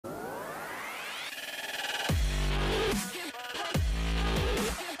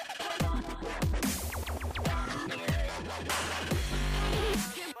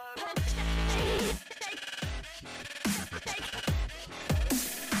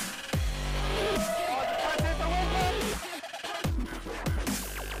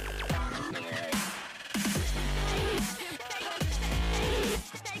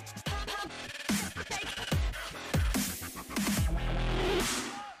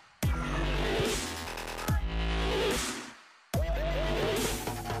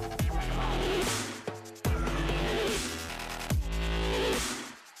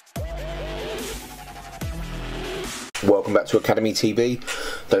welcome back to Academy TV.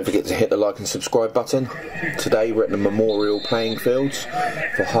 Don't forget to hit the like and subscribe button. Today we're at the Memorial Playing Fields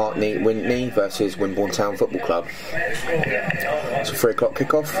for Hartley Wintney versus Wimborne Town Football Club. It's a 3 o'clock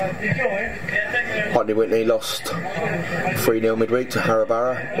kickoff. Hartley Wintney lost 3-0 midweek to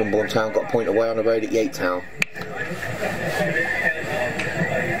Harabara. Wimborne Town got a point away on the road at Yate Town.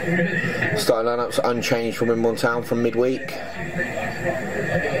 Starting lineups unchanged from Wimborne Town from midweek.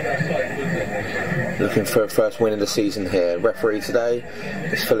 Looking for a first win of the season here. Referee today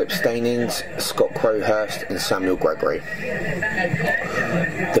is Philip Stainings, Scott Crowhurst and Samuel Gregory.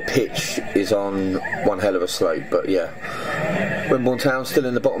 The pitch is on one hell of a slope, but yeah. Wimborne Town still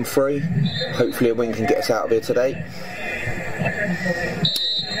in the bottom 3. Hopefully a win can get us out of here today.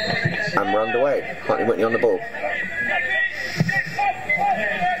 And we're underway. Hartley Wintney on the ball.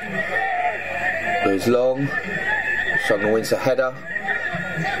 Goes long. Sugden wins the header.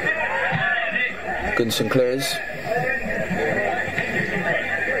 Gunson clears.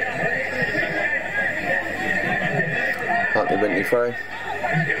 Hartley Wintney throw.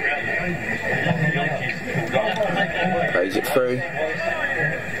 Plays it through.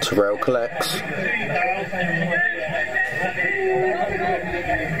 Terrell collects.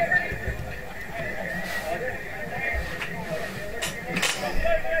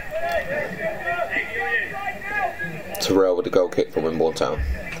 Terrell with the goal kick from Wimborne Town.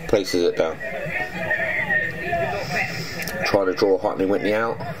 Places it down. Try to draw Hartley Wintney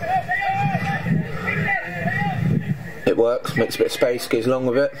out. It works, makes a bit of space, goes along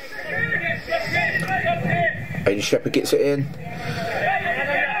with it. Aidan Shepherd gets it in.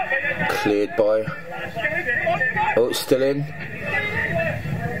 Cleared by... Oh, it's still in.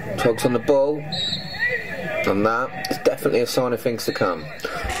 Togs on the ball. And that is definitely a sign of things to come.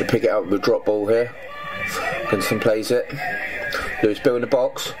 We pick it up with a drop ball here. Gunson plays it. Lewis Bill in the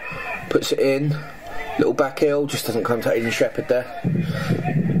box. Puts it in. Little back heel, just doesn't come to Aidan Shepherd there.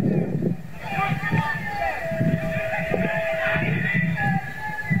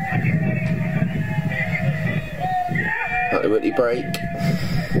 Hartley Wintney break.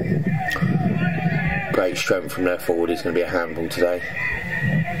 Great strength from their forward, he's going to be a handball today.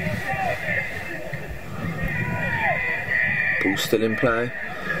 Ball still in play.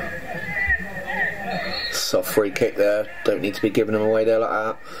 Soft free kick there, don't need to be giving them away there like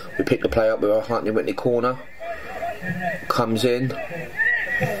that. We pick the play up with our Hartley Wintney corner. Comes in.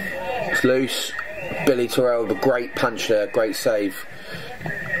 It's loose. Billy Terrell with a great punch there, great save.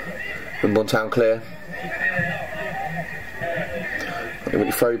 Wimborne Town clear. Hartley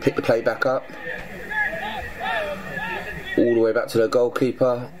Wintney throw, pick the play back up. All the way back to the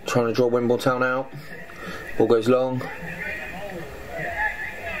goalkeeper, trying to draw Wimborne Town out. Ball goes long.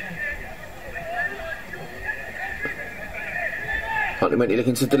 Hartley Wintney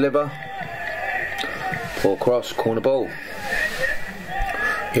looking to deliver. Poor cross, corner ball.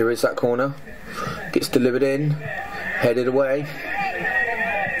 Here is that corner. Gets delivered in. Headed away.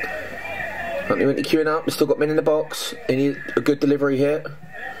 Hartley Wintney queuing up. They've still got men in the box. They need a good delivery here.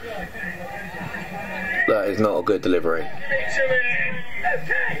 That is not a good delivery.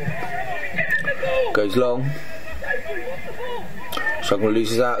 Goes long. Sugden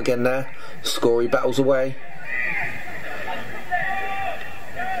loses out again there. Scorey battles away.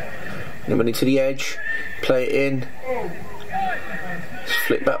 Wintney to the edge, play it in,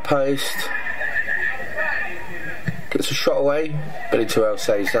 flick back post, gets a shot away, Billy Terrell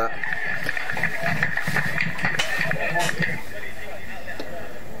saves that.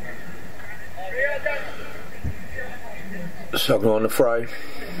 Sugden on the throw.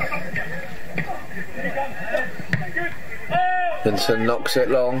 Vincent knocks it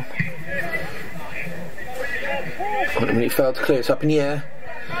long. When he failed to clear, it's up in the air.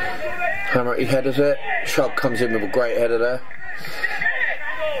 Hammerty headers it. Shot comes in with a great header there.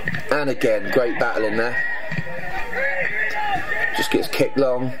 And again, great battle in there. Just gets kicked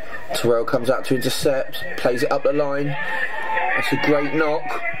long. Terrell comes out to intercept. Plays it up the line. That's a great knock.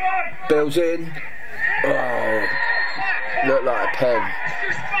 Builds in. Oh, looked like a pen.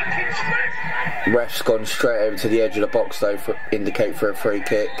 Ref's gone straight over to the edge of the box though, for indicate for a free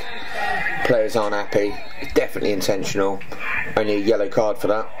kick. Players aren't happy. It's definitely intentional. Only a yellow card for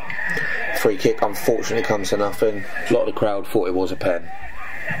that. Free kick unfortunately comes to nothing. A lot of the crowd thought it was a pen.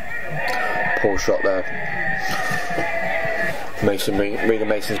 Poor shot there. Regan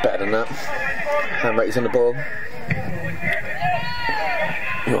Mason's better than that. Handbrake's on the ball.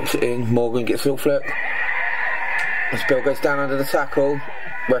 Knocks it in. Morgan gets a little flip. As Bill goes down under the tackle.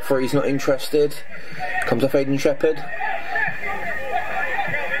 Referee's not interested. Comes off Aidan Shepherd.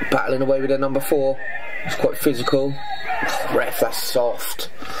 Battling away with their number 4. It's quite physical. Oh, ref, that's soft.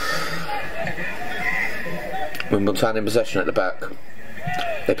 Wimborne Town in possession at the back.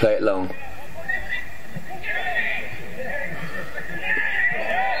 They play it long.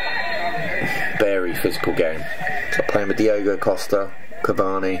 Very physical game. It's like playing with Diogo Costa,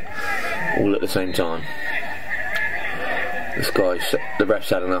 Cavani, all at the same time. This guy, the ref's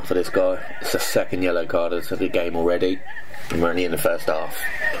had enough of this guy. It's the second yellow card of the game already, and we're only in the first half.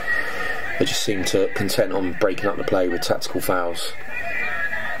 They just seem to content on breaking up the play with tactical fouls.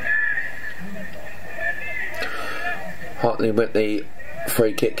 Hartley with the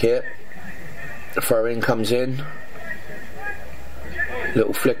free kick here. The throw in comes in.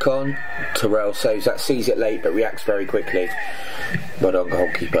 Little flick on. Terrell saves that, sees it late but reacts very quickly. Well done,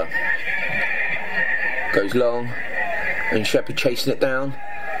 goalkeeper. Goes long. And Shepherd chasing it down.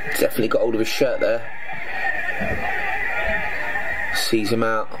 Definitely got hold of his shirt there. Sees him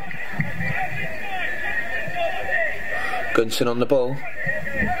out. Gunson on the ball.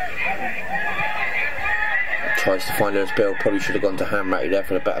 Tries to find Lewis Bill. Probably should have gone to Hamratty there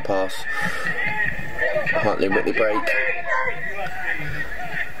for a better pass. Hartley with the break.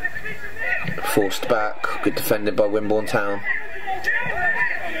 Forced back. Good defended by Wimborne Town.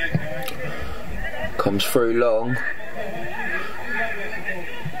 Comes through long.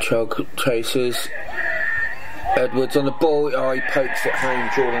 Chug chases. Edwards on the ball. Oh, he pokes it home,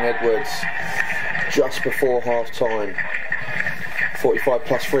 Jordan Edwards. Just before half time. 45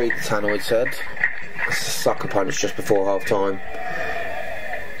 plus 3, the Tannoid said. Sucker punch just before half time.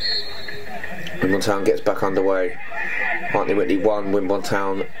 Wimborne Town gets back underway. Hartley Wintney 1, Wimborne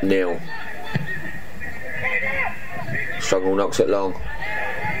Town 0. Struggle knocks it long.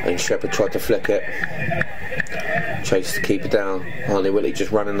 And Shepherd tried to flick it. Chase the keeper down. Hartley Wintney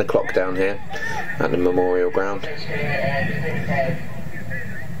just running the clock down here at the Memorial Ground.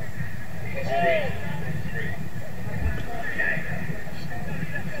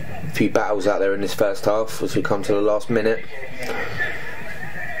 A few battles out there in this first half as we come to the last minute.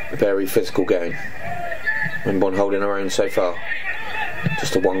 A very physical game. Wimborne holding her own so far.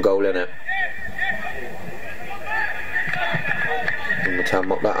 Just a 1 goal in it. Wimborne Town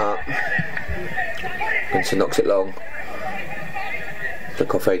mock that up. Gunson knocks it long.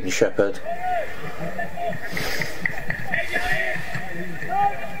 Look off Aiden Shepherd.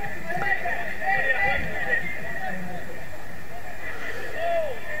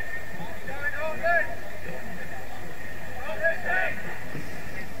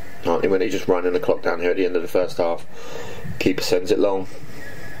 Hartley when he's just running the clock down here at the end of the first half. Keeper sends it long.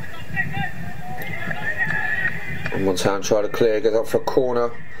 Wimborne Town try to clear, goes up for a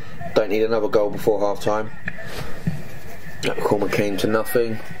corner. Don't need another goal before half time. That corner came to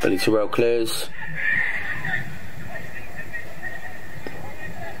nothing. Billy Terrell clears.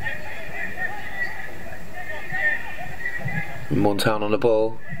 Wimborne Town on the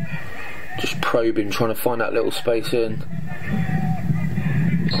ball. Just probing, trying to find that little space in.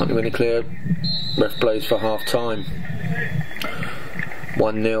 Hartley when he cleared. Ref blows for half time.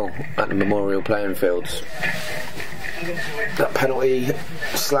 1-0 at the Memorial playing fields. That penalty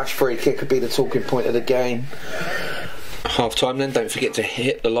 / free kick could be the talking point of the game. Half time then, don't forget to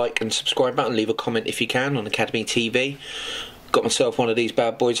hit the like and subscribe button, leave a comment if you can on Academy TV. Got myself one of these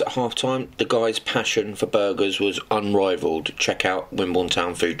bad boys at half time. The guy's passion for burgers was unrivaled. Check out Wimborne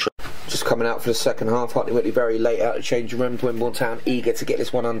Town Food Truck. Just coming out for the second half. Hartley Wintney very late out of the changing room. Wimborne Town eager to get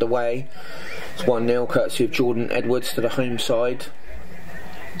this one underway. It's 1-0 courtesy of Jordan Edwards to the home side.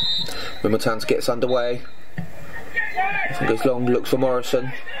 Wimborne Town gets underway. I think goes long, looks for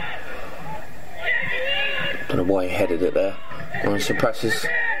Morrison. Don't know why he headed it there. Morrison presses.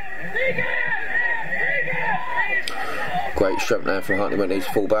 Great strength there from Hartley Wintney's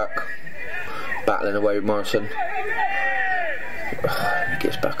full-back. Battling away with Morrison. He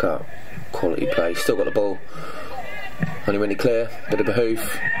gets back up. Quality play. Still got the ball. Hartley Wintney clear. Bit of a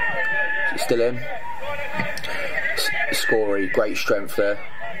hoof. Still in. Scorey. Great strength there.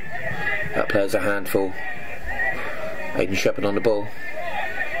 That player's a handful. Aiden Shepherd on the ball.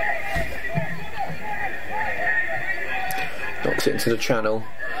 Knocks it into the channel.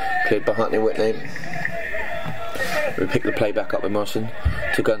 Cleared by Hartley Wintney. We pick the play back up with Morrison.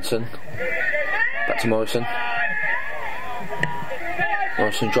 To Gunson. Back to Morrison.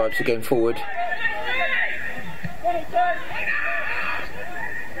 Morrison drives the game forward.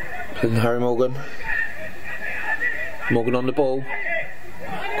 Harry Morgan. Morgan on the ball.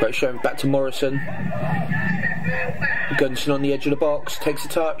 Great showing back to Morrison. Gunson on the edge of the box. Takes a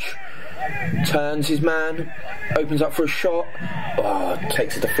touch. Turns his man. Opens up for a shot. Oh,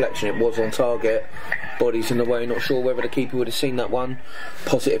 takes a deflection. It was on target. Body's in the way. Not sure whether the keeper would have seen that one.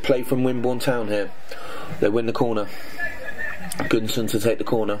 Positive play from Wimborne Town here. They win the corner. Gunson to take the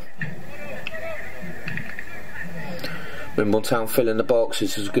corner. Wimborne Town filling the box.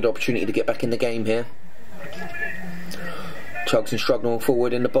 This is a good opportunity to get back in the game here. Gunson struggling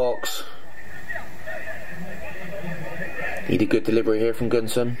forward in the box. Need a good delivery here from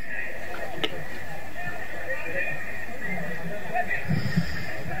Gunson.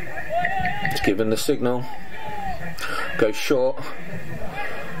 It's given the signal. Goes short.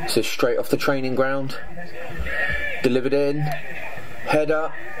 This is straight off the training ground. Delivered in.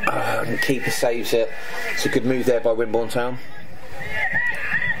 Header. And keeper saves it. It's a good move there by Wimborne Town.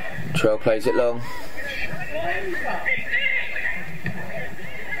 Terrell plays it long.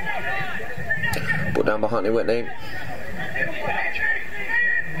 Ball down by Hartley Wintney.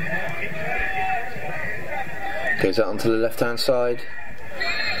 Goes out onto the left hand side.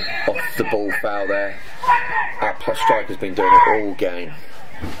 Off the ball foul there. That striker's been doing it all game.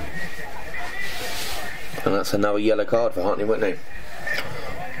 And that's another yellow card for Hartley Wintney.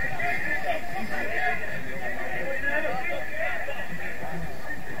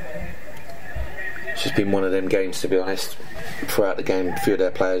 It's just been one of them games, to be honest. Throughout the game, a few of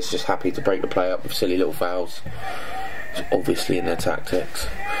their players just happy to break the play up with silly little fouls. It's obviously in their tactics.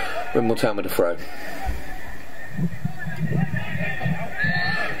 Wimborne Town with a throw.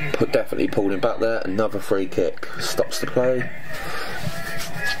 Definitely pulled him back there. Another free kick. Stops the play.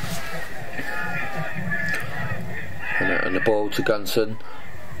 And the ball to Gunson.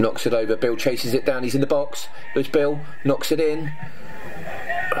 Knocks it over. Bill chases it down. He's in the box. There's Bill. Knocks it in.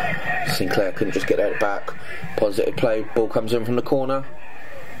 Sinclair couldn't just get that back. Positive play. Ball comes in from the corner.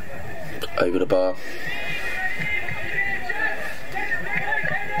 Over the bar.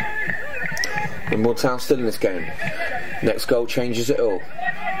 Wimborne Town still in this game. Next goal changes it all.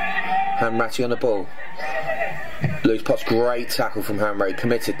 Hamratty on the ball. Loose Potts, great tackle from Hamratty,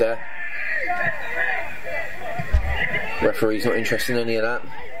 committed there. Referee's not interested in any of that.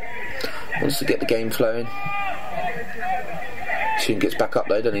 Wants to get the game flowing. Soon gets back up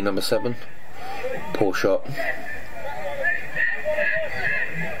though, doesn't he, number 7? Poor shot.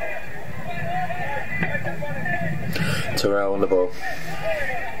 Terrell on the ball.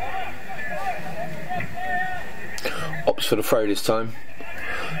 Opts for the throw this time.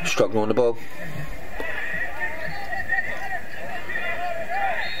 Struggling on the ball.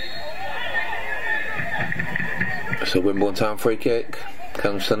 So Wimborne Town free kick.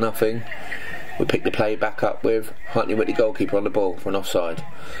 Comes to nothing. We pick the play back up with Hartley Wintney goalkeeper on the ball for an offside.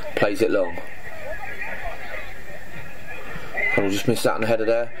 Plays it long. And we'll just miss out on the header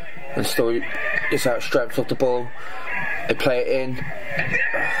there. And Story is out strength off the ball. They play it in.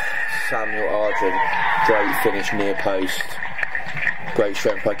 Samuel Argent. Great finish near post. Great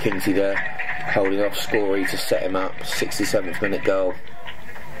strength by Kingsley there, holding off Story to set him up. 67th minute goal.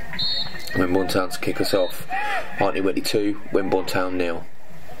 Wimborne Town to kick us off. Hartley Wintney 2, Wimborne Town 0.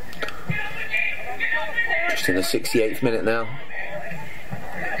 Just in the 68th minute now.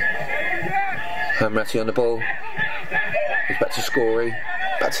 Hamratty on the ball. He's back to Story.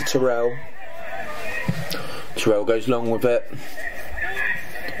 Back to Terrell. Terrell goes long with it.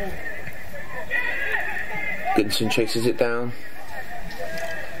 Gunson chases it down.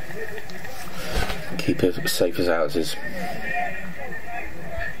 Keeper safe as houses.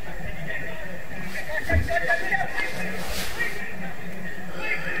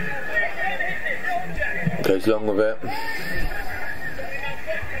 Goes long with it.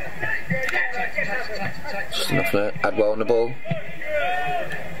 Just enough there. Adwell on the ball.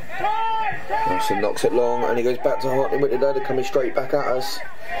 Nelson knocks it long and he goes back to Hartley Wintney there. They're coming straight back at us.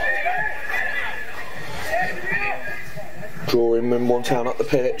 Drawing Wimborne Town up the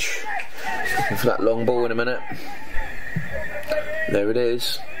pitch. Looking for that long ball in a minute. There it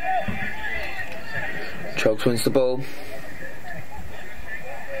is. Chogs wins the ball.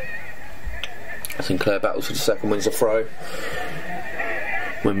 Sinclair battles for the second, wins the throw.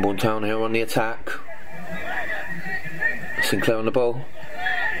 Wimborne Town here on the attack. Sinclair on the ball.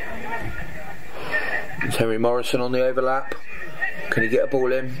 It's Henry Morrison on the overlap. Can he get a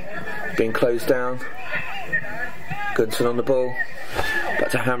ball in? Being closed down. Gunson on the ball.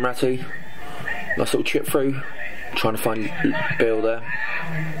 Back to Hamratty. Nice little chip through. Trying to find Bill there.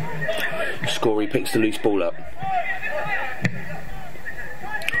 Story picks the loose ball up.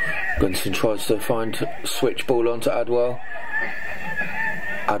 Gunson tries to find switch ball onto Adwell.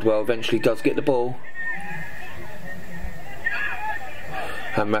 Adwell eventually does get the ball.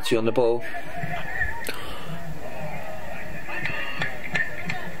 Hamratty on the ball.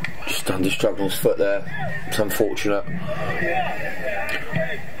 Just under Struggle's foot there. It's unfortunate.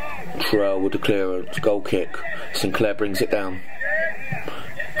 Terrell with the clearance, goal kick. Sinclair brings it down.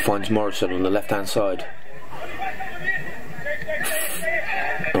 Finds Morrison on the left hand side.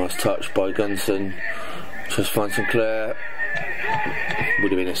 Nice touch by Gunson. Just finds Sinclair.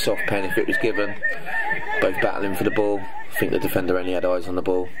 Would have been a soft pen if it was given. Both battling for the ball. I think the defender only had eyes on the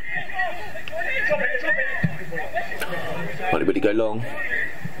ball. Might really go long.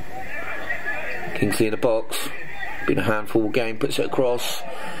 Kingsley in the box. Been a handful game, puts it across.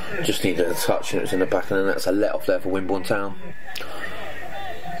 Just needed a touch and it was in the back, and then that's a let off there for Wimborne Town.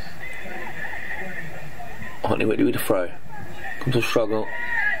 Hartley with a throw. Comes to struggle.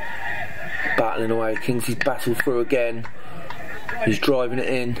 Battling away. Kingsley's battled through again. He's driving it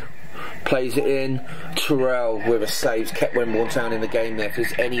in. Plays it in. Terrell with a save. Kept Wimborne Town in the game there. If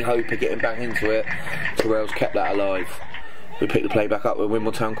there's any hope of getting back into it, Terrell's kept that alive. We pick the play back up with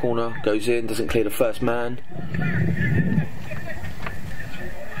Wimborne Town corner. Goes in. Doesn't clear the first man.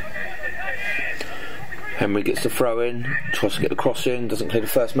 Henry gets the throw in. Tries to get the cross in. Doesn't clear the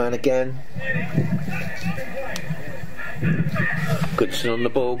first man again. Gunson on the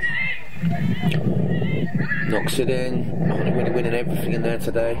ball. Knocks it in. Wintney winning everything in there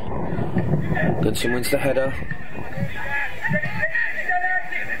today. Gunson wins the header.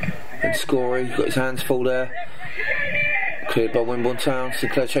 And Stokoe got his hands full there. Cleared by Wimborne Town.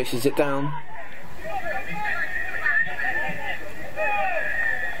 Sinclair chases it down.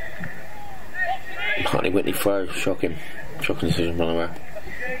 Hartley Wintney throw. Shocking decision by the way.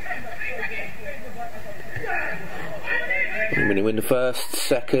 Wintney win the first,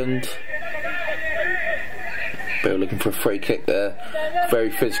 second. Bill looking for a free kick there. Very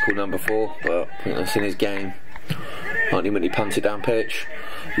physical number 4, but I think that's in his game. Hartley Wintney punts it down pitch.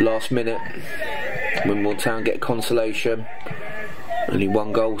 Last minute. Wimborne Town get consolation. Only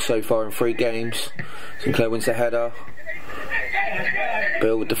 1 goal so far in 3 games. Sinclair wins the header.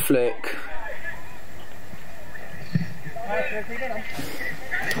 Bill with the flick.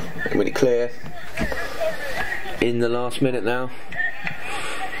 Wintney clear. In the last minute now.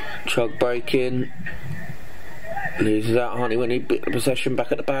 Chug breaking. Loses out. Hartley Wintney bit of possession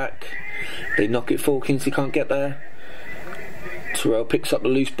back at the back. They knock it forward. Kingsley can't get there. Terrell picks up the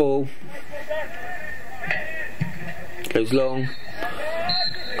loose ball. Goes long.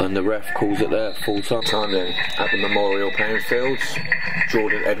 And the ref calls it there. Full time then at the Memorial playing fields.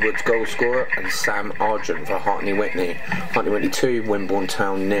 Jordan Edwards goal scorer and Sam Argent for Hartley Wintney. Hartley Wintney 2, Wimborne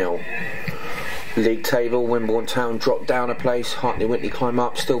Town 0. League table, Wimborne Town drop down a place, Hartley Wintney climb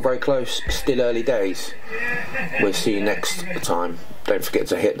up, still very close, still early days. We'll see you next time. Don't forget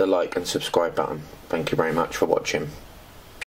to hit the like and subscribe button. Thank you very much for watching.